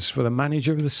contenders for the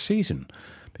manager of the season,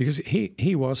 because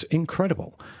he was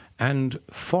incredible. And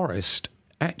Forest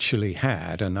actually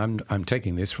had, and I'm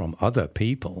taking this from other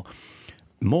people,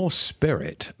 more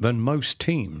spirit than most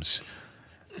teams.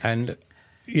 And,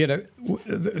 you know,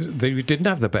 they didn't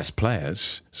have the best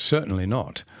players, certainly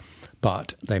not.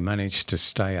 But they managed to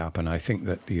stay up, and I think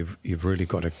that you've really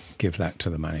got to give that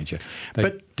to the manager.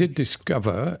 They did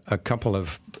discover a couple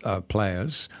of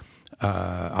players,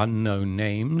 unknown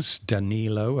names,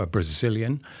 Danilo, a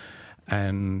Brazilian,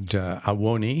 and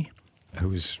Awoni,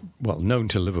 who's, well, known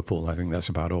to Liverpool. I think that's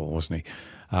about all, wasn't he?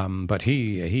 But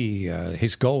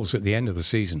his goals at the end of the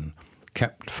season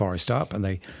kept Forest up, and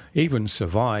they even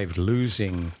survived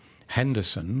losing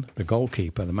Henderson, the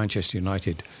goalkeeper, the Manchester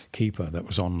United keeper that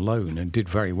was on loan and did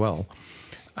very well.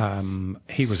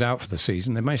 He was out for the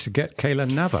season. They managed to get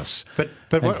Keylor Navas. But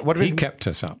what he kept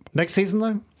us up. Next season,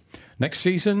 though? Next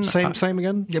season... Same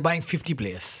again? They're buying 50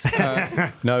 players.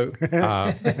 No,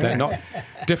 they're not.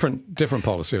 Different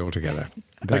policy altogether.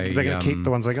 They're going to keep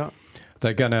the ones they got?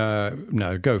 They're going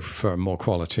to go for more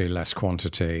quality, less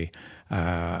quantity.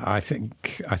 I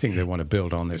think they want to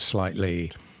build on this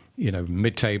slightly...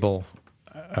 mid-table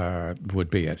would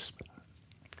be it.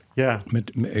 Yeah.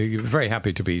 Very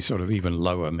happy to be sort of even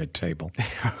lower mid-table.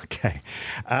 Okay.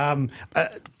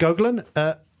 Gogolin,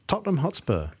 Tottenham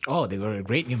Hotspur. Oh, they got a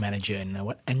great new manager in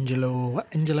Angelo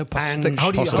Postecoglou. How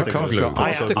do you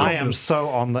Postecoglou. I am so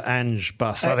on the Ange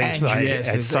bus. I think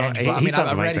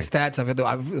I've read his stats.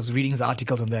 I was reading his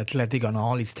articles on the Athletic on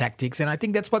all his tactics, and I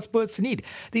think that's what Spurs need.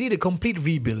 They need a complete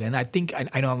rebuild, and I think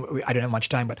I know I don't have much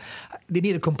time, but they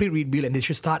need a complete rebuild, and they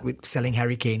should start with selling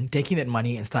Harry Kane, taking that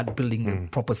money, and start building the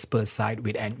proper Spurs side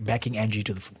with backing Angie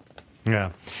to the full.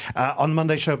 Yeah. On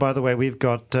Monday show, by the way, we've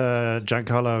got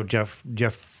Giancarlo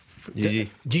Gigi,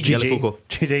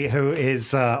 who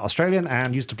is Australian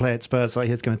and used to play at Spurs, so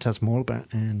he's going to tell us more about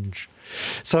Ange.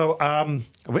 So,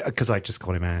 because I just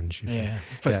call him Ange.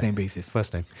 First name basis.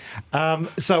 First name.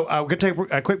 So we're going to take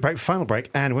a quick break, final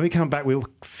break, and when we come back, we'll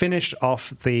finish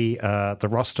off the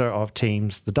roster of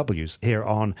teams, the W's, here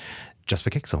on Just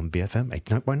for Kicks on BFM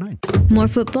 89.9. More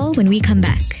football when we come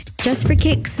back. Just for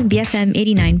Kicks, BFM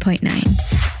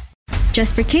 89.9.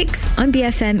 Just for Kicks on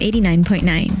BFM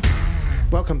 89.9.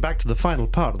 Welcome back to the final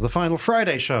part of the final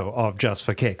Friday show of Just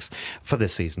for Kicks for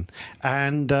this season.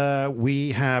 And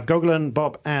we have Gogolin,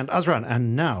 Bob, and Azran.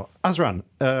 And now, Azran,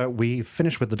 we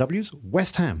finished with the W's.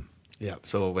 West Ham. Yeah,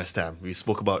 so West Ham. We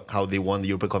spoke about how they won the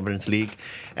Europa Conference League.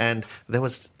 And there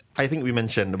was, I think we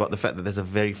mentioned about the fact that there's a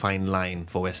very fine line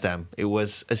for West Ham. It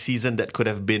was a season that could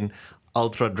have been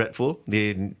ultra dreadful.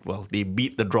 They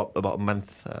beat the drop about a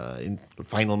month in the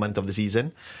final month of the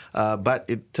season, but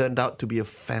it turned out to be a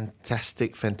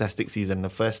fantastic season. The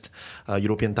first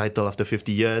European title after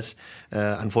 50 years.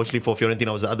 Unfortunately for Fiorentina,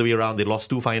 it was the other way around. They lost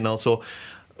 2 finals. So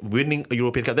winning a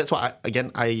European Cup. That's why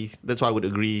I would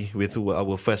agree with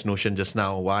our first notion just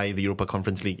now. Why the Europa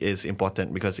Conference League is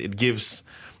important, because it gives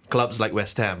clubs like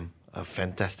West Ham a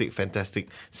fantastic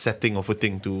setting or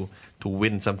footing to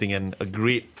win something, and a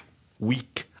great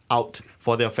week out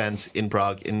for their fans in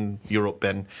Prague, in Europe.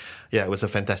 And yeah, it was a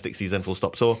fantastic season, full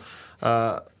stop. So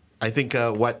I think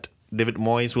what David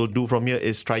Moyes will do from here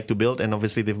is try to build, and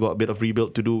obviously they've got a bit of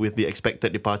rebuild to do with the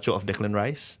expected departure of Declan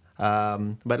Rice.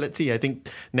 But let's see. I think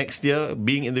next year,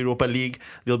 being in the Europa League,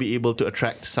 they'll be able to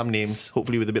attract some names,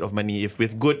 hopefully with a bit of money. If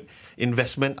with good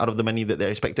investment out of the money that they're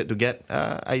expected to get,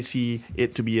 I see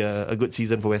it to be a good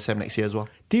season for West Ham next year as well.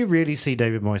 Do you really see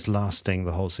David Moyes lasting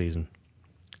the whole season?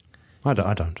 I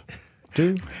don't.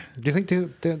 Do you think?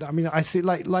 I mean, I see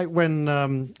like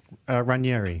when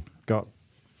Ranieri got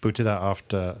booted out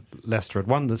after Leicester had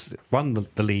won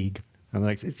the league, and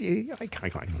I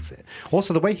can't see it.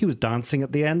 Also, the way he was dancing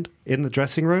at the end in the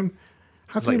dressing room.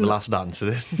 It's like the last dance,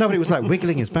 is it? No, but it was like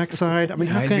wiggling his backside. I mean,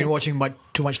 He's been watching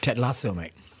too much Ted Lasso,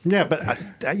 mate. Yeah, but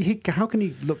how can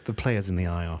he look the players in the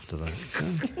eye after that?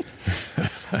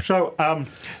 So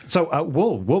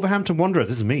Wolverhampton Wanderers.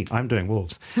 This is me. I'm doing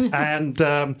Wolves, and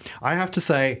I have to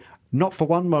say, not for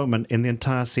one moment in the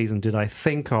entire season did I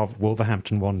think of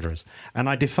Wolverhampton Wanderers, and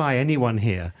I defy anyone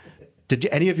here. Did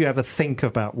any of you ever think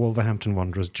about Wolverhampton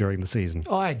Wanderers during the season?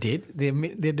 Oh, I did. They're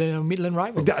the Midland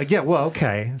rivals. Yeah. Well,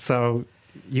 okay. So.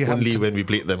 Only when we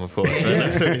played them, of course. Right?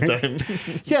 That's the only time.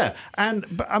 Yeah,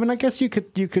 but I mean, I guess you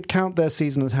could count their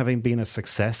season as having been a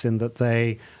success in that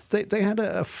they had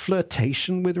a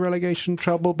flirtation with relegation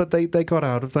trouble, but they got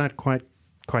out of that quite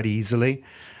easily.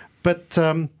 But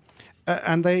and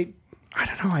they,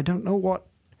 I don't know what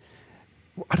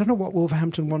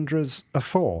Wolverhampton Wanderers are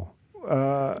for.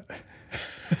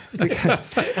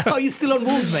 Oh, you're still on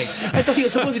Wolves, mate. I thought you were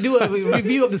supposed to do a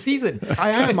review of the season. I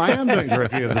am doing a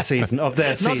review of the season, of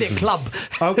their season. Not their club.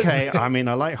 Okay, I mean,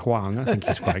 I like Huang. I think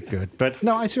he's quite good. But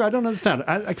no, I don't understand.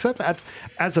 Except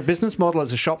as a business model,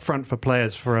 as a shop front for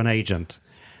players, for an agent,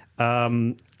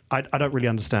 I don't really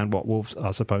understand what Wolves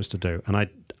are supposed to do. And I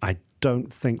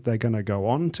don't think they're going to go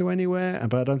on to anywhere,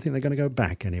 but I don't think they're going to go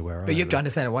back anywhere. But you have to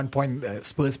understand, at one point,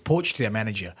 Spurs poached their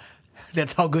manager.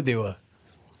 That's how good they were.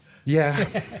 Yeah.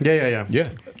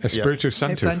 Espirito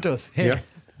Santos. Yeah.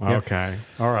 Okay.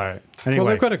 All right. Anyway.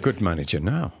 Well, they've got a good manager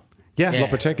now. Yeah.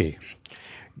 Lopetegui.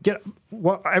 Yeah.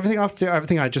 Well,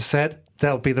 everything I just said,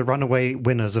 they'll be the runaway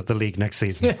winners of the league next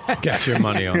season. Get your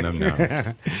money on them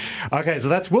now. Okay, so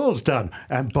that's Wolves done.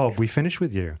 And Bob, we finish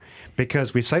with you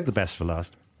because we've saved the best for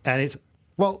last. And it's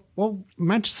well,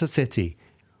 Manchester City.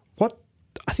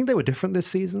 I think they were different this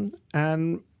season.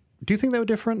 And do you think they were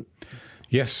different?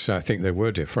 Yes, I think they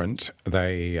were different.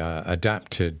 They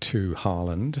adapted to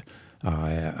Haaland.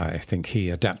 I think he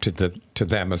adapted to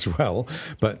them as well.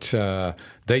 But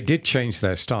they did change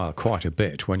their style quite a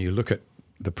bit. When you look at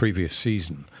the previous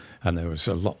season, and there was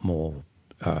a lot more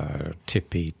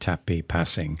tippy-tappy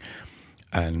passing,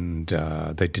 and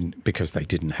they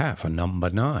didn't have a number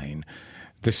 9.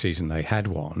 This season they had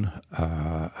one,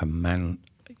 an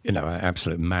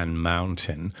absolute man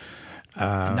mountain.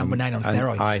 Number 9 on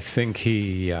steroids. I think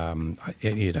he,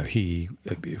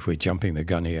 if we're jumping the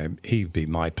gun here, he'd be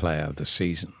my player of the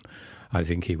season. I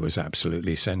think he was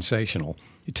absolutely sensational.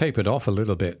 He tapered off a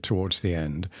little bit towards the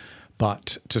end,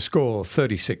 but to score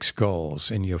 36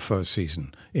 goals in your first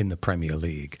season in the Premier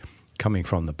League, coming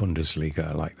from the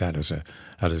Bundesliga like that as a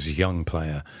young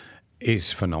player,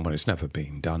 is phenomenal. It's never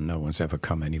been done. No one's ever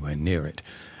come anywhere near it.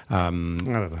 I don't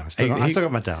know. I still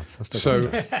got my doubts.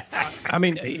 I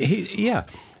mean,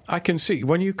 I can see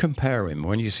when you compare him,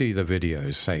 when you see the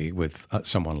videos, say with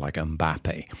someone like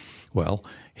Mbappe. Well,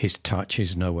 his touch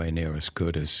is nowhere near as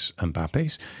good as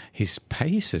Mbappe's. His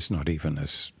pace is not even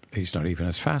as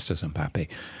fast as Mbappe.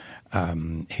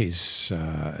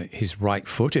 His right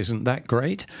foot isn't that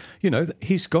great.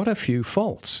 He's got a few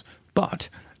faults, but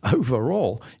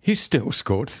overall, he's still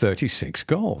scored 36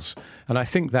 goals. And I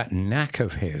think that knack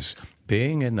of his,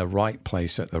 being in the right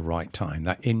place at the right time,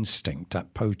 that instinct,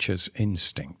 that poacher's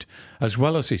instinct, as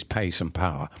well as his pace and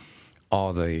power,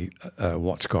 are the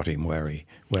what's got him where he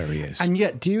is. And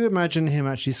yet, do you imagine him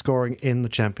actually scoring in the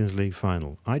Champions League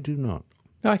final? I do not.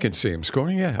 I can see him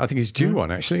scoring, yeah. I think he's due one,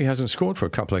 actually. He hasn't scored for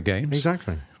a couple of games.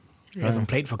 Exactly. He hasn't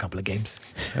played for a couple of games.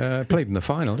 Played in the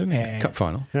final, didn't he? Yeah. Cup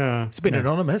final. Yeah. It's been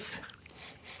anonymous.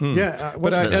 Yeah,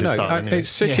 but I don't know. anyway. It's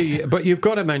City. Yeah. But you've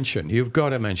got to mention the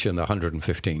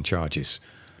 115 charges.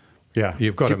 Yeah,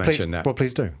 you've got to mention that. Well,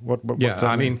 please do. What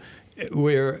I mean,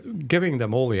 we're giving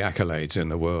them all the accolades in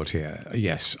the world here.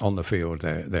 Yes, on the field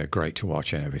they're great to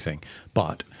watch and everything,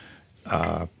 but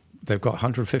they've got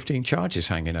 115 charges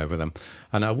hanging over them,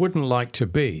 and I wouldn't like to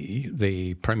be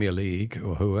the Premier League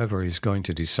or whoever is going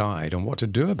to decide on what to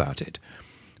do about it.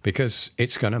 Because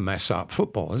it's going to mess up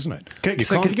football, isn't it? Can you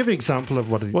give an example of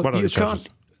what are the charges?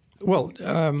 Well,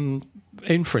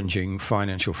 infringing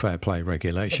financial fair play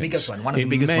regulations. The biggest one, one of the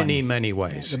biggest in many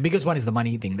ways. The biggest one is the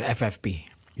money thing, the FFP.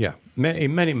 Yeah,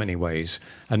 in many, many ways,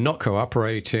 and not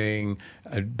cooperating,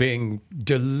 being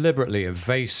deliberately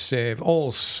evasive,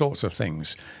 all sorts of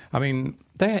things. I mean,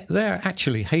 they're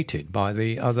actually hated by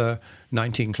the other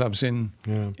 19 clubs in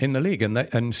the league,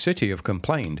 and City have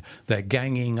complained they're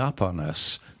ganging up on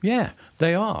us. Yeah,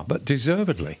 they are, but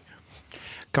deservedly.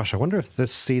 Gosh, I wonder if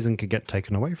this season could get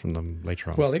taken away from them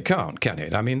later on. Well, it can't, can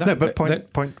it? I mean,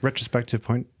 retrospective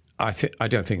point. I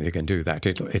don't think they can do that.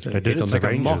 It'll to make a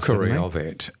Rangers, mockery didn't they? of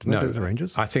it. Didn't they do it No, to the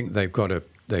Rangers? I think they've got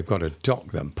to dock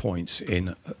them points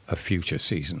in a future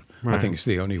season. I think it's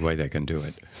the only way they can do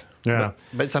it. Yeah.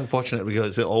 But it's unfortunate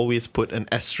because they always put an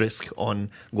asterisk on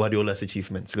Guardiola's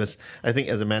achievements. Because I think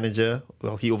as a manager,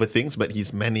 well, he overthinks, but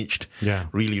he's managed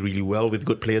really, really well with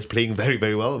good players playing very,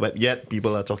 very well. But yet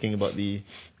people are talking about the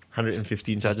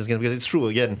 115 charges again, because it's true,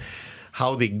 again,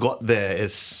 how they got there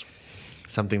is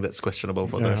something that's questionable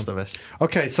for the rest of us.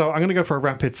 Okay, so I'm going to go for a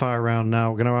rapid fire round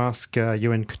now. We're going to ask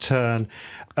you in turn.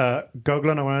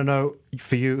 Goglan, I want to know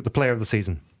for you the player of the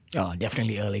season. Oh,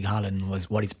 definitely Erling Haaland was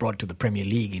what he's brought to the Premier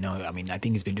League. I mean, I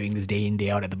think he's been doing this day in, day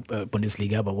out at the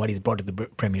Bundesliga, but what he's brought to the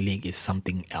Premier League is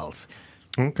something else.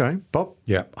 Okay, Bob?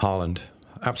 Yeah, Haaland,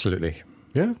 absolutely.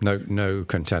 Yeah? No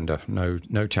contender,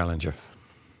 no challenger.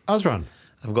 Azran?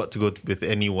 I've got to go with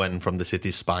anyone from the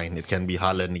City spine. It can be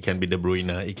Haaland, it can be De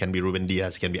Bruyne, it can be Ruben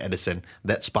Diaz, it can be Edison.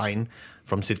 That spine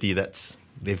from City,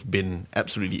 they've been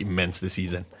absolutely immense this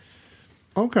season.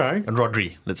 Okay. And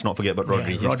Rodri, let's not forget about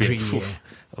Rodri. Yeah, He's been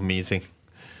amazing.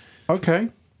 Okay.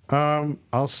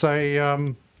 I'll say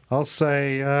Ollie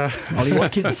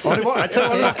Watkins. I'd say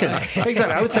Ollie Watkins. Exactly.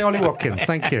 I would say Ollie Watkins.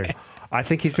 Thank you. I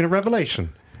think he's been a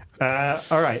revelation.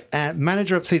 All right.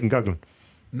 Manager of the season, Goglan.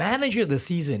 Manager of the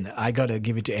season, I got to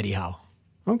give it to Eddie Howe.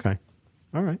 Okay.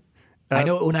 All right. I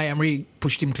know Unai Emery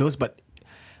pushed him close, but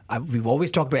we've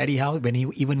always talked about Eddie Howe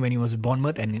even when he was at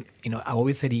Bournemouth, and I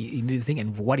always said he did his thing,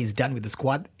 and what he's done with the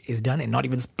squad is done, and not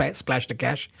even splash the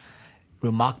cash.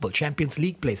 Remarkable Champions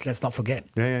League place. Let's not forget.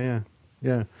 Yeah.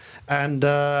 And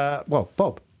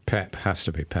Bob. Pep has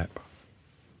to be Pep.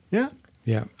 Yeah.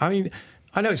 Yeah. I mean,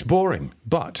 I know it's boring,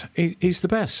 but he's the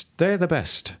best. They're the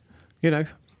best.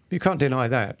 You can't deny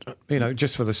that.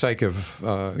 Just for the sake of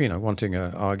wanting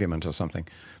an argument or something.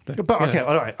 But okay,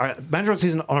 all right. Manager of the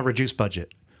season on a reduced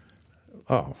budget.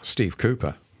 Oh, Steve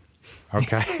Cooper.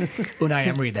 Okay. Unai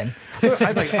Emery then.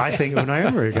 I think Unai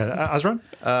Emery. Azran?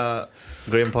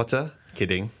 Graham Potter,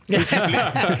 kidding.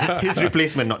 His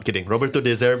replacement, not kidding. Roberto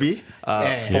De Zerbi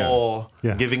for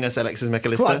giving us Alexis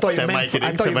McAllister. I thought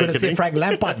you were going to say Frank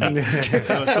Lampard.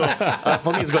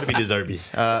 For me, it's got to be De Zerbi.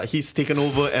 He's taken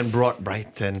over and brought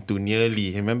Brighton to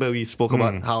nearly. Remember, we spoke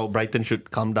about how Brighton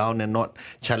should come down and not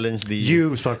challenge the.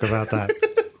 You spoke about that.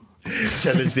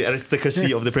 Challenge the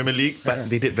aristocracy of the Premier League, but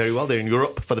they did very well. They're in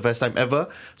Europe for the first time ever.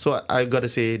 So I got to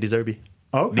say De Zerbi.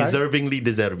 Okay. Deservingly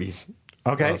De Zerbi.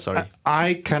 Okay. Oh, sorry.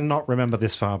 I cannot remember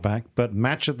this far back, but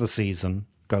match of the season,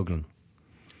 Goglan.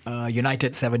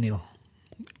 United 7-0.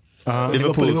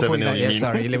 Liverpool 7-0. Yeah,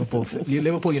 sorry,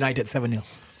 Liverpool United 7-0.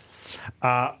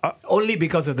 Only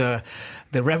because of the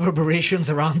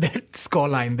reverberations around that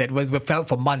scoreline that were felt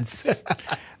for months.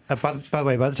 By the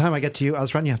way, by the time I get to you,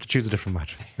 Azran, you have to choose a different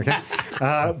match. Okay.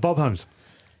 Bob Holmes.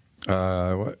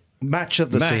 Match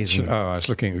of the season. Oh, I was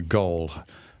looking at goal.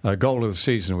 Goal of the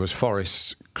season was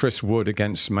Forest's Chris Wood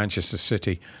against Manchester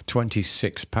City,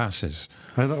 26 passes.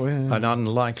 An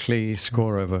unlikely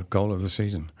score of a goal of the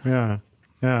season. Yeah.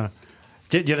 You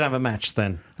didn't have a match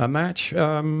then? A match?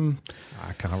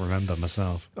 I can't remember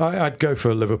myself. I'd go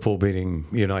for Liverpool beating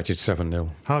United 7-0.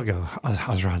 I'll go.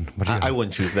 Azran. I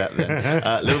won't choose that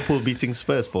then. Liverpool beating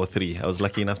Spurs 4-3. I was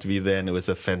lucky enough to be there, and it was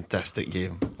a fantastic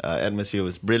game. Atmosphere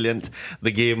was brilliant.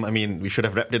 The game, I mean, we should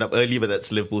have wrapped it up early, but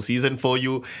that's Liverpool season for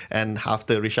you. And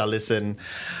after Richarlison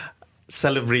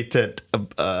celebrated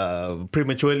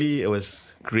prematurely, it was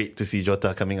great to see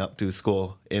Jota coming up to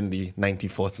score in the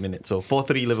 94th minute. So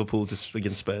 4-3 Liverpool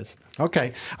against Spurs.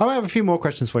 Okay. I have a few more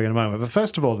questions for you in a moment. But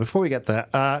first of all, before we get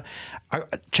there,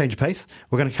 change of pace.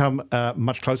 We're going to come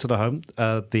much closer to home,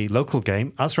 the local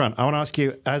game. Azran, I want to ask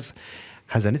you, has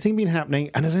anything been happening,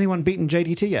 and has anyone beaten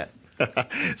JDT yet?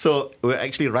 So we're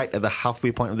actually right at the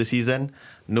halfway point of the season.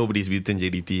 Nobody's beaten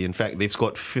JDT. In fact, they've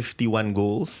scored 51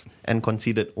 goals and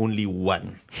conceded only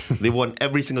 1. They won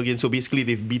every single game. So basically,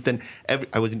 they've beaten I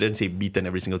didn't say beaten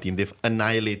every single team. They've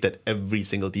annihilated every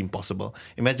single team possible.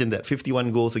 Imagine that,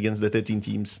 51 goals against the 13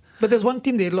 teams. But there's one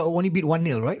team they only beat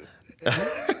 1-0, right?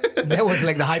 That was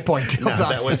like the high point. Of Nah, the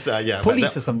that was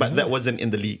police or something. But that wasn't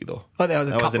in the league though. Oh, that was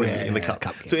the cup. wasn't Yeah, in the yeah, cup.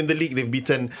 cup, So in the league, they've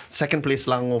beaten second place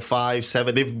Selangor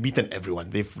 5-7. They've beaten everyone.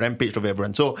 They've rampaged over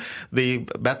everyone. So the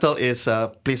battle is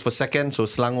place for second. So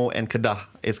Selangor and Kedah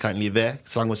is currently there.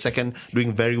 Selangor second,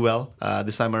 doing very well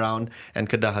this time around, and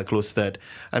Kedah are close third.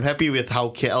 I'm happy with how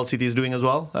KL City is doing as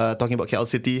well. Talking about KL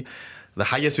City, the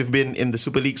highest we've been in the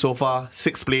Super League so far,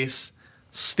 6th place,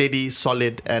 steady,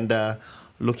 solid, and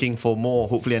looking for more,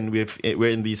 hopefully, and we're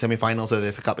in the semi-finals of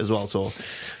the FA Cup as well, so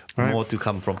more to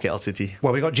come from KL City.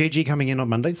 Well, we got Gigi coming in on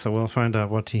Monday, so we'll find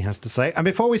out what he has to say. And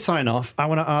before we sign off, I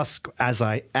want to ask, as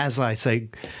I say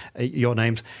your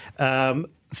names,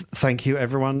 thank you,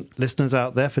 everyone, listeners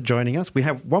out there, for joining us. We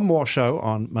have one more show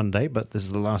on Monday, but this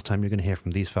is the last time you're going to hear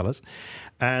from these fellas.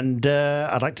 And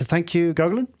I'd like to thank you,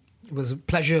 Gogolin. It was a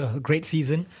pleasure, a great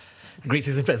season. A great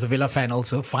season as a Villa fan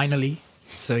also, finally.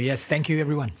 So yes, thank you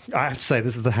everyone. I have to say,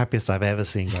 this is the happiest I've ever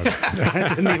seen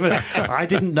Gogolin. I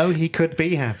didn't know he could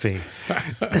be happy.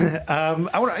 I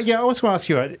also want to ask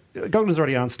you, Gogolin's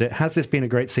already answered it. Has this been a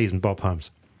great season, Bob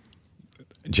Holmes?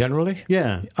 Generally?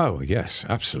 Yeah. Oh, yes,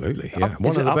 absolutely. Yeah.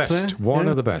 One of the best. One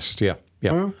of the best, yeah.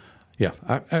 Yeah. Yeah.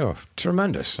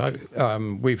 Tremendous.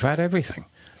 We've had everything.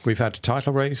 We've had a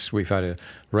title race. We've had a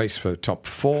race for the top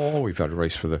 4. We've had a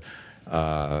race for the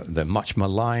much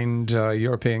maligned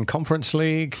European Conference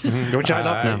League, which I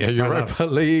love now. Europa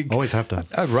League. Always have done.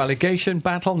 A relegation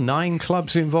battle, 9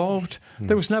 clubs involved.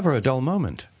 There was never a dull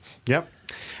moment. Yep.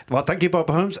 Well, thank you, Bob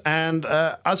Holmes. And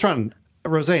Azran,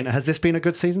 Rosane, has this been a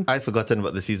good season? I've forgotten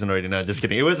about the season already now. Just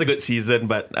kidding. It was a good season,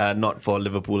 but not for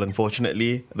Liverpool,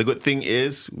 unfortunately. The good thing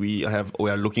is we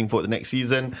are looking forward to the next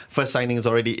season. First signing is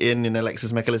already in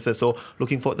Alexis McAllister, so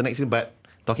looking forward to the next season. But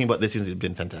talking about this season, it's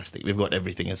been fantastic. We've got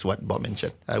everything, as what Bob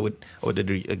mentioned. I would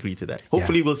agree to that.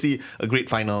 Hopefully, we'll see a great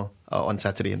final on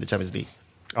Saturday in the Champions League.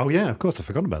 Oh yeah, of course. I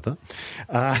forgot about that.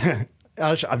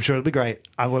 I'm sure it'll be great.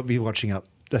 I won't be watching up.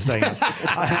 Just saying,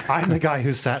 I'm the guy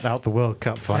who sat out the World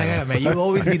Cup final. Yeah, man, you'll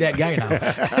always be that guy now.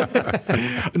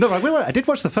 No, I did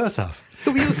watch the first half.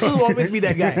 You'll still always be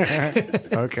that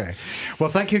guy. Okay. Well,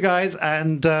 thank you guys,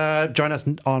 and join us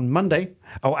on Monday.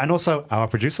 Oh, and also our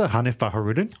producer, Hanif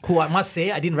Baharudin. Who I must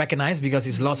say I didn't recognize because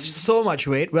he's lost so much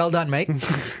weight. Well done, mate.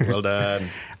 Well done.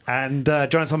 And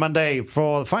join us on Monday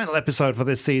for the final episode for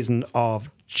this season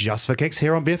of Just for Kicks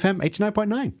here on BFM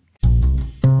 89.9.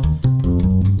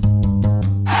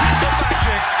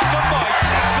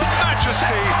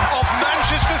 Of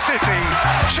Manchester City,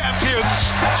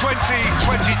 champions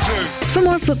 2022. For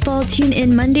more football, tune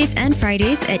in Mondays and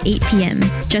Fridays at 8 p.m.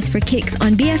 Just for Kicks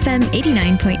on BFM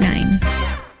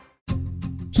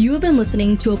 89.9. You have been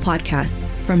listening to a podcast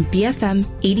from BFM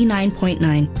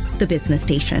 89.9, the business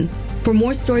station. For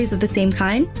more stories of the same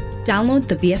kind, download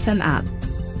the BFM app.